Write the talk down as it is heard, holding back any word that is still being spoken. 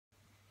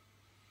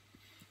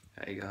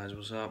Hey guys,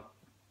 what's up?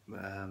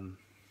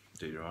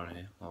 Dudey Rhino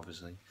here,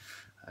 obviously.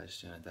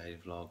 Just doing a daily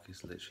vlog.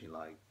 It's literally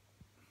like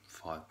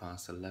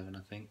 11:05, I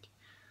think.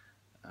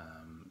 But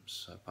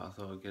I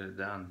thought I'd get it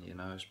done. You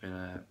know, it's been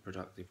a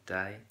productive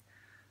day.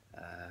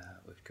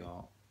 We've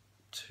got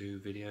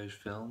 2 videos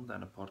filmed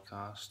and a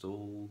podcast,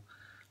 all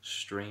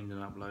streamed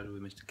and uploaded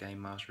with Mr.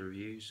 Game Master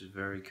Reviews. He's a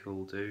very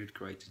cool dude,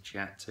 great to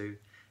chat to.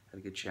 Had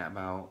a good chat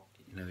about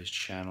his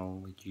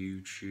channel,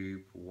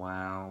 YouTube,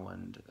 WoW,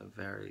 and a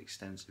very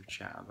extensive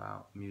chat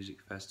about music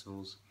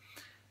festivals.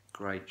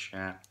 Great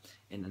chat.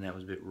 Internet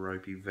was a bit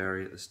ropey,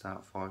 very at the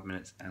start, 5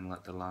 minutes, and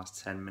like the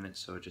last 10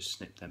 minutes, so I just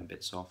snipped them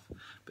bits off,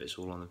 but it's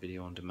all on the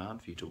video on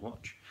demand for you to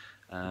watch.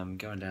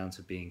 Going down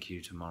to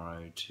B&Q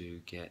tomorrow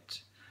to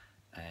get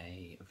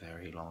a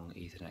very long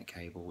Ethernet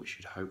cable, which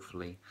should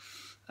hopefully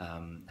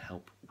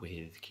help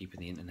with keeping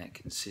the internet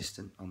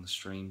consistent on the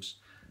streams.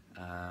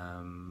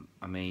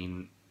 I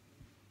mean,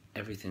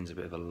 everything's a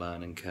bit of a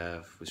learning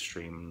curve with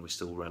streaming. We're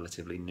still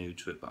relatively new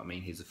to it, but I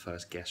mean, he's the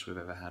first guest we've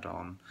ever had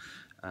on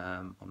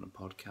the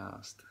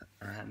podcast,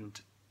 and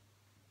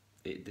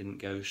it didn't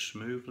go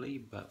smoothly,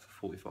 but for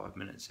 45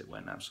 minutes it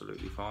went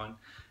absolutely fine.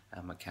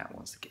 And my cat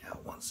wants to get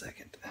out. 1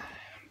 second.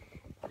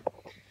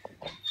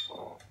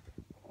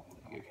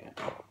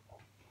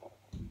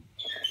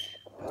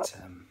 But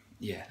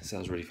yeah, so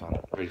that was really fun.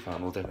 Really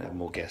fun. We'll definitely have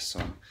more guests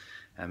on.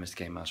 Mr.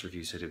 Game Master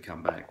Review said he'll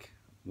come back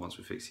once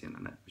we fix the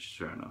internet, which is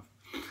fair enough.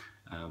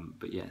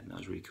 But yeah, that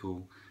was really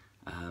cool.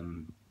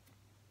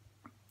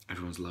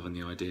 Everyone's loving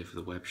the idea for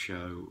the web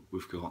show.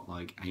 We've got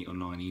like 8 or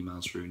 9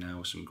 emails through now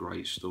with some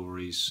great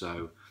stories,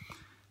 so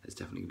there's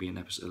definitely going to be an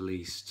episode, at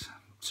least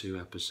 2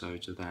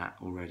 episodes of that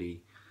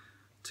already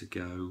to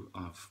go.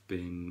 I've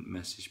been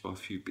messaged by a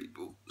few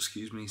people,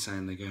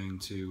 saying they're going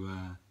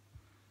to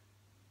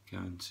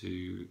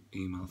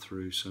email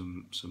through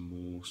some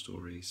more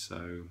stories,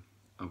 so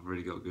I've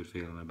really got a good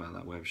feeling about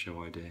that web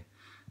show idea.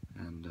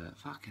 And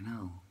fucking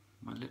hell,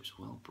 my lips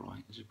are well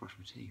bright. I just brushed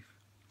my teeth.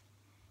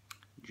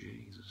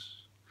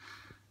 Jesus.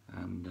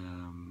 And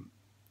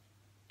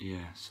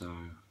yeah, so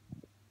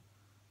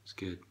it's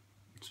good.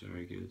 It's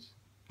very good.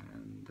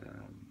 And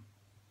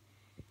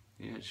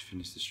yeah, just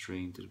finished the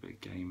stream. Did a bit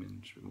of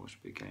gaming. Just watched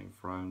a bit of Game of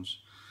Thrones.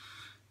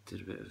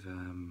 Did a bit of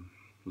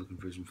looking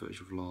through some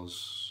footage of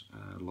Loz.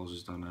 Loz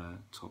has done a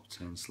top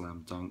 10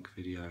 slam dunk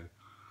video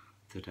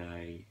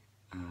today.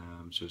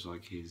 So it's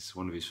like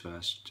one of his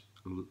first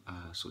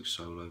sort of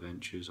solo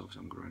ventures.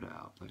 Obviously I'm going to write it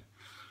out though.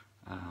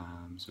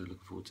 So looking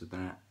forward to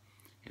that.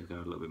 He'll go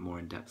a little bit more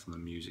in depth on the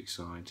music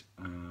side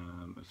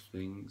of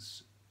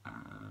things.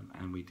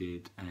 And we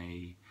did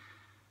a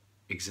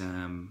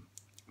exam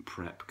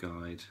prep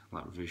guide,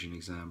 like revision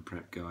exam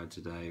prep guide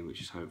today, which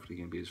is hopefully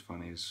going to be as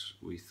funny as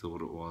we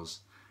thought it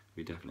was.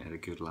 We definitely had a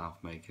good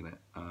laugh making it.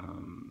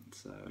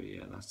 So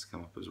yeah, that's to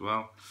come up as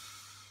well.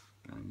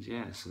 And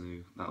yeah, so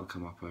that'll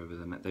come up over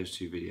those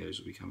 2 videos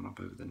will be coming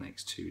up over the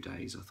next 2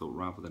 days. I thought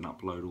rather than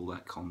upload all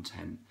that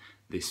content,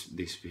 this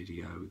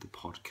video, the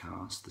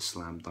podcast, the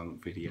slam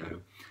dunk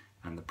video,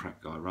 and the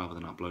prep guide, rather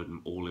than upload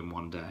them all in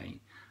one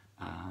day,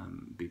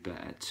 be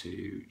better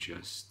to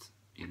just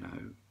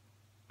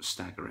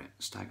stagger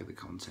the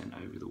content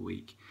over the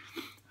week.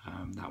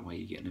 That way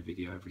you're getting a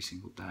video every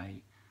single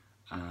day.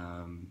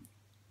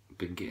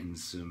 Been getting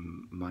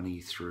some money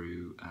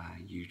through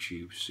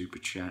YouTube Super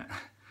Chat,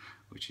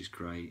 which is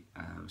great.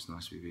 It's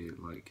nice to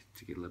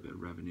get a little bit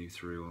of revenue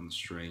through on the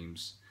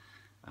streams.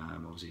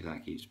 Obviously if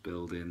that keeps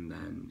building,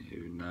 then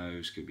who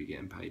knows, could be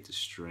getting paid to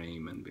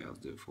stream and be able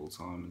to do it full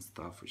time and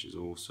stuff, which is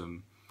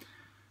awesome.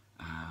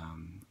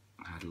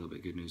 I had a little bit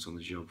of good news on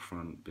the job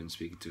front. Been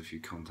speaking to a few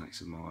contacts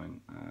of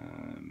mine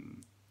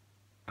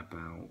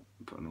about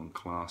putting on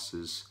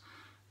classes,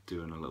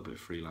 doing a little bit of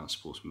freelance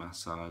sports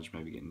massage,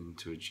 maybe getting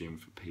into a gym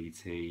for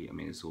PT. I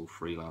mean, it's all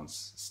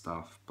freelance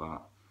stuff,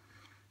 but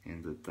at the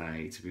end of the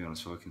day, to be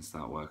honest, if I can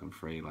start working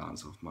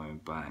freelance off my own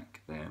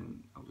back,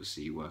 then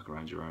obviously you work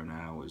around your own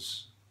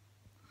hours.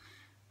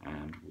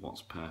 And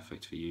what's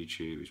perfect for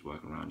YouTube is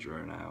working around your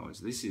own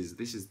hours. This is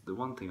the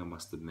one thing I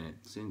must admit,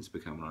 since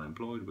becoming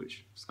unemployed,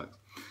 which sucks,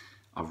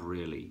 I've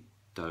really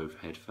dove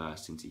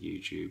headfirst into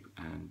YouTube,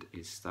 and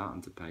it's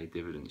starting to pay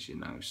dividends,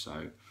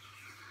 so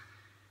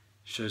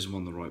shows I'm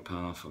on the right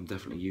path. I'm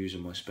definitely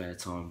using my spare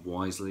time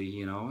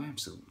wisely. I am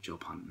still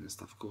job hunting and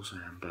stuff, of course I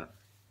am, but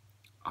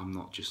I'm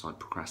not just like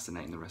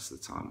procrastinating the rest of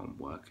the time. I'm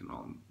working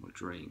on my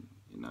dream,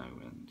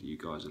 and you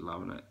guys are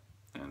loving it,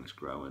 and it's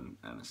growing,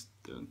 and it's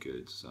doing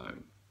good. So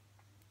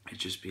it'd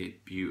just be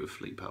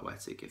beautifully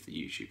poetic if the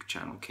YouTube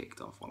channel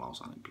kicked off while I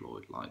was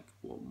unemployed. Like,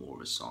 what more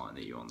of a sign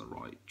that you're on the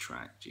right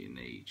track do you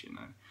need,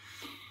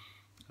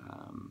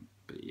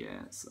 But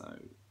yeah, so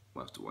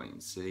we'll have to wait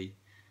and see.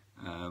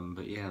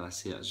 But yeah,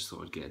 that's it. I just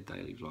thought I'd get a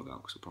daily vlog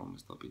up because I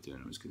promised I'll be doing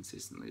them as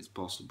consistently as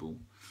possible.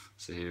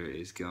 So here it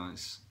is,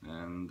 guys.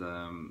 And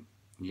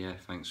yeah,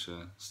 thanks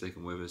for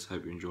sticking with us.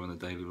 Hope you're enjoying the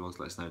daily vlogs.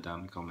 Let us know down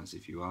in the comments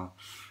if you are.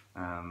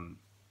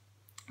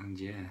 And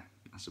yeah,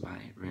 that's about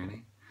it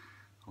really.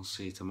 I'll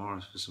see you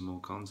tomorrow for some more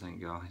content,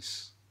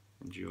 guys.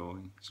 Enjoy,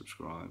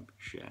 subscribe,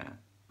 share.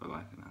 Bye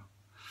bye for now.